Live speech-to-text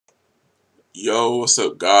Yo, what's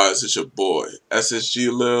up, guys? It's your boy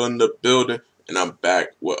SSG Lil in the building, and I'm back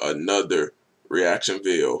with another reaction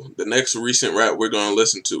video. The next recent rap we're gonna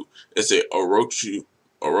listen to is a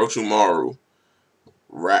Orochimaru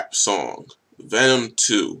Rap Song, Venom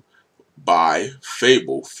II by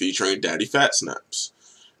Fabvl featuring Daddyphatsnaps.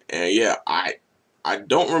 And yeah, I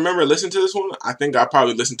don't remember listening to this one. I think I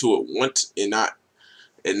probably listened to it once and not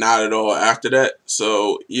at all after that.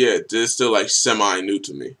 So yeah, this is still like semi new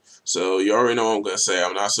to me. So you already know what I'm gonna say.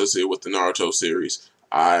 I'm not associated with the Naruto series.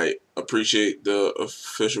 I appreciate the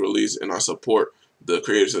official release and I support the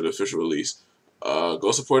creators of the official release.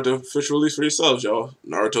 Go support the official release for yourselves, y'all.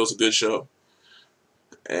 Naruto's a good show.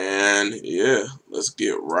 And yeah, let's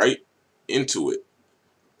get right into it.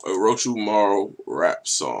 Orochimaru Rap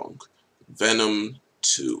Song, Venom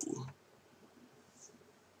II.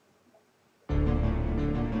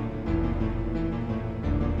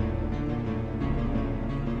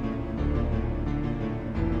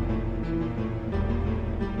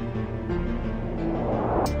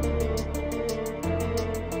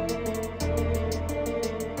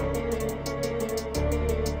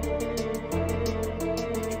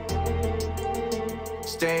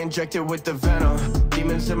 Stay injected with the venom.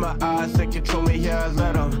 Demons in my eyes, they control me, yeah, I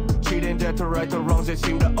let them. Cheating dead to right the wrongs, they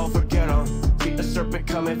seem to all forget them. See the serpent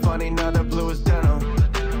coming funny, now the blue is denim.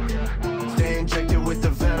 Stay injected with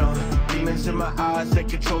the venom. Demons in my eyes, they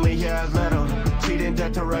control me, yeah, I let them. Cheating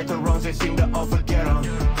dead to right the wrongs, they seem to all forget them.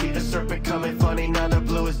 See the serpent coming funny, now the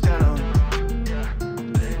blue is denim.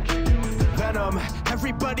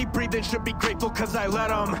 Everybody breathing should be grateful cause I let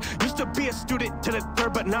them. Used to be a student to the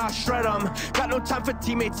third but now I shred them. Got no time for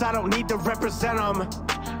teammates, I don't need to represent them.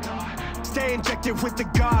 Stay injected with the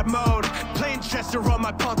God mode. Playing chess around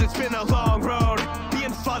my pawns, it's been a long road.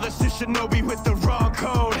 Being father to shinobi with the wrong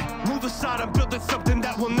code. Move aside, I'm building something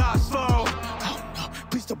that will not slow. Oh no,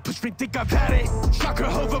 please don't push me, think I've had it.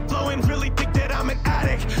 Chakra overflowing, really think that I'm an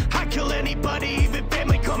addict. I kill anybody, even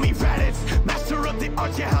family call me Raditz. Master of the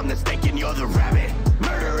arts, yeah, I'm mistaken, you're the rabbit.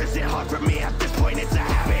 Murder isn't hard for me, at this point it's a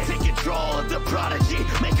habit. Take control of the prodigy,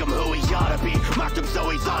 make him who he ought to be. Marked him so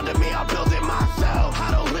he's onto me, I'll build it myself. I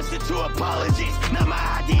don't listen to apologies, not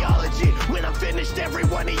my ideology. When I'm finished, every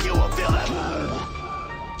one of you will feel that.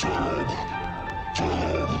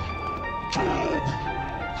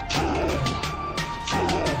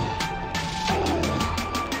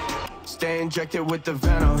 Stay injected with the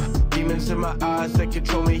venom. Demons in my eyes, they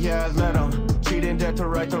control me, yeah, I let them. Cheating dead to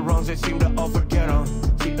right the wrongs, they seem to all forget them.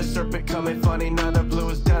 See the serpent coming funny, now the blue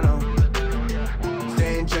is denim.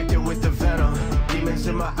 Stay injected with the venom. Demons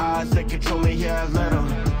in my eyes, they control me, yeah, I let them.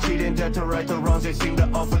 Cheating dead to right the wrongs, they seem to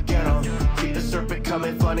all forget them. See the serpent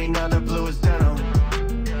coming funny, now the blue is denim.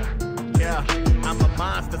 Yeah, I'm a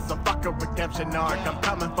monster, so fuck a redemption arc. I'm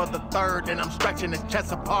coming for the third, and I'm stretching the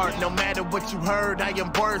chest apart. No matter what you heard, I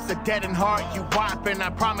am words that dead in heart. You wipe, and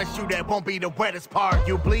I promise you that won't be the wettest part.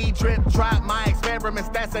 You bleed, drip, drop, my experiments,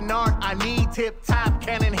 that's an art. I need tip-top,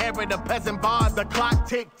 can't inherit a peasant bar. The clock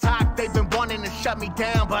tick-tock, they've been wanting to shut me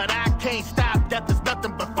down, but I can't stop, death is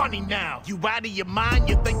nothing but funny now. You out of your mind,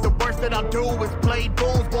 you think the worst that I'll do is play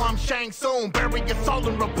booms. Boy, I'm Shang Tsung, bury your soul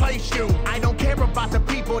and replace you. I don't care about the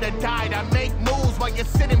people that died. I make moves while you're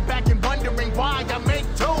sitting back and wondering why I make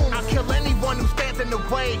tunes. I'll kill anyone who stands in the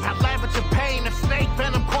way. I laugh at your pain, a snake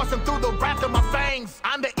venom coursing through the wrath of my fangs.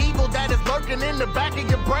 I'm the evil that is lurking in the back of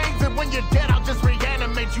your brains, and when you're dead, I'll just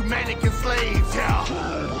reanimate you mannequin slaves. Yeah.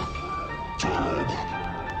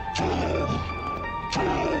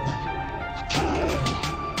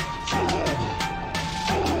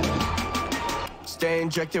 Stay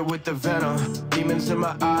injected with the venom. Demons in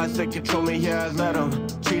my eyes, they control me, yeah, I let them.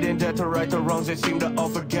 Cheating dead to right the wrongs, they seem to all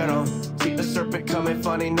forget them. See the serpent coming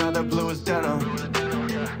funny, now the blue is denim.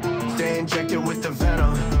 Stay injected with the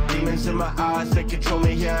venom. Demons in my eyes, they control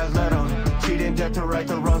me, yeah, I let them. Cheating dead to right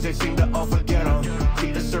the wrongs, they seem to all forget them.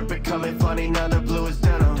 See the serpent coming funny, now the blue is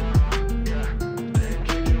denim.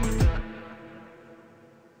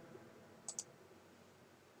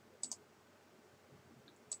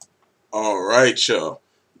 Alright, y'all.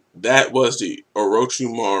 That was the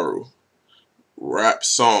Orochimaru Rap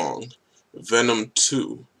Song, Venom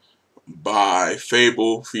II by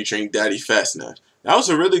Fabvl featuring Daddyphatsnaps. That was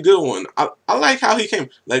a really good one. I like how he came.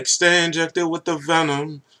 Like, stay injected with the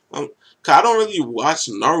venom. Cause I don't really watch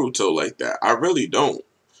Naruto like that. I really don't.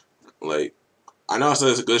 Like, I know I said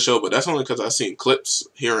it's a good show, but that's only because I've seen clips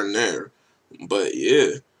here and there. But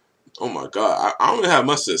yeah. Oh my god, I don't really have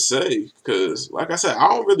much to say because, like I said, I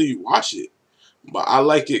don't really watch it, but I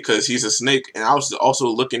like it because he's a snake, and I was also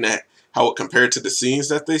looking at how it compared to the scenes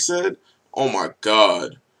that they said. Oh my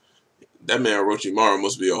god, that man Orochimaru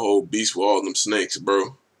must be a whole beast with all them snakes,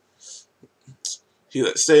 bro. He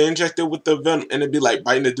like stay injected with the venom, and it'd be like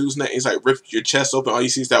biting the dude's neck. And he's like rip your chest open. All you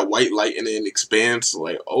see is that white light, and then it expands.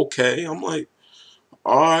 Like okay, I'm like,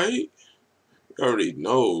 all right, you already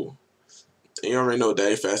know. And you already know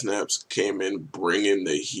Daddyphatsnaps came in bringing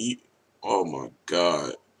the heat. Oh my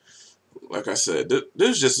god! Like I said, this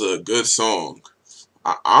is just a good song.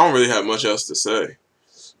 I don't really have much else to say.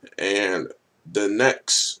 And the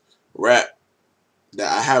next rap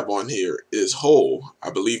that I have on here is Whole. I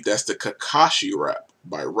believe that's the Kakashi rap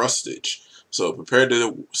by Rustage. So prepare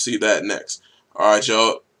to see that next. Alright,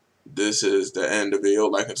 y'all. This is the end of the video.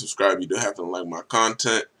 Like and subscribe. You do have to like my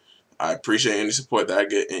content. I appreciate any support that I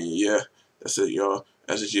get. And yeah, that's it, y'all.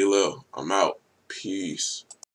 SSG Lil. I'm out. Peace.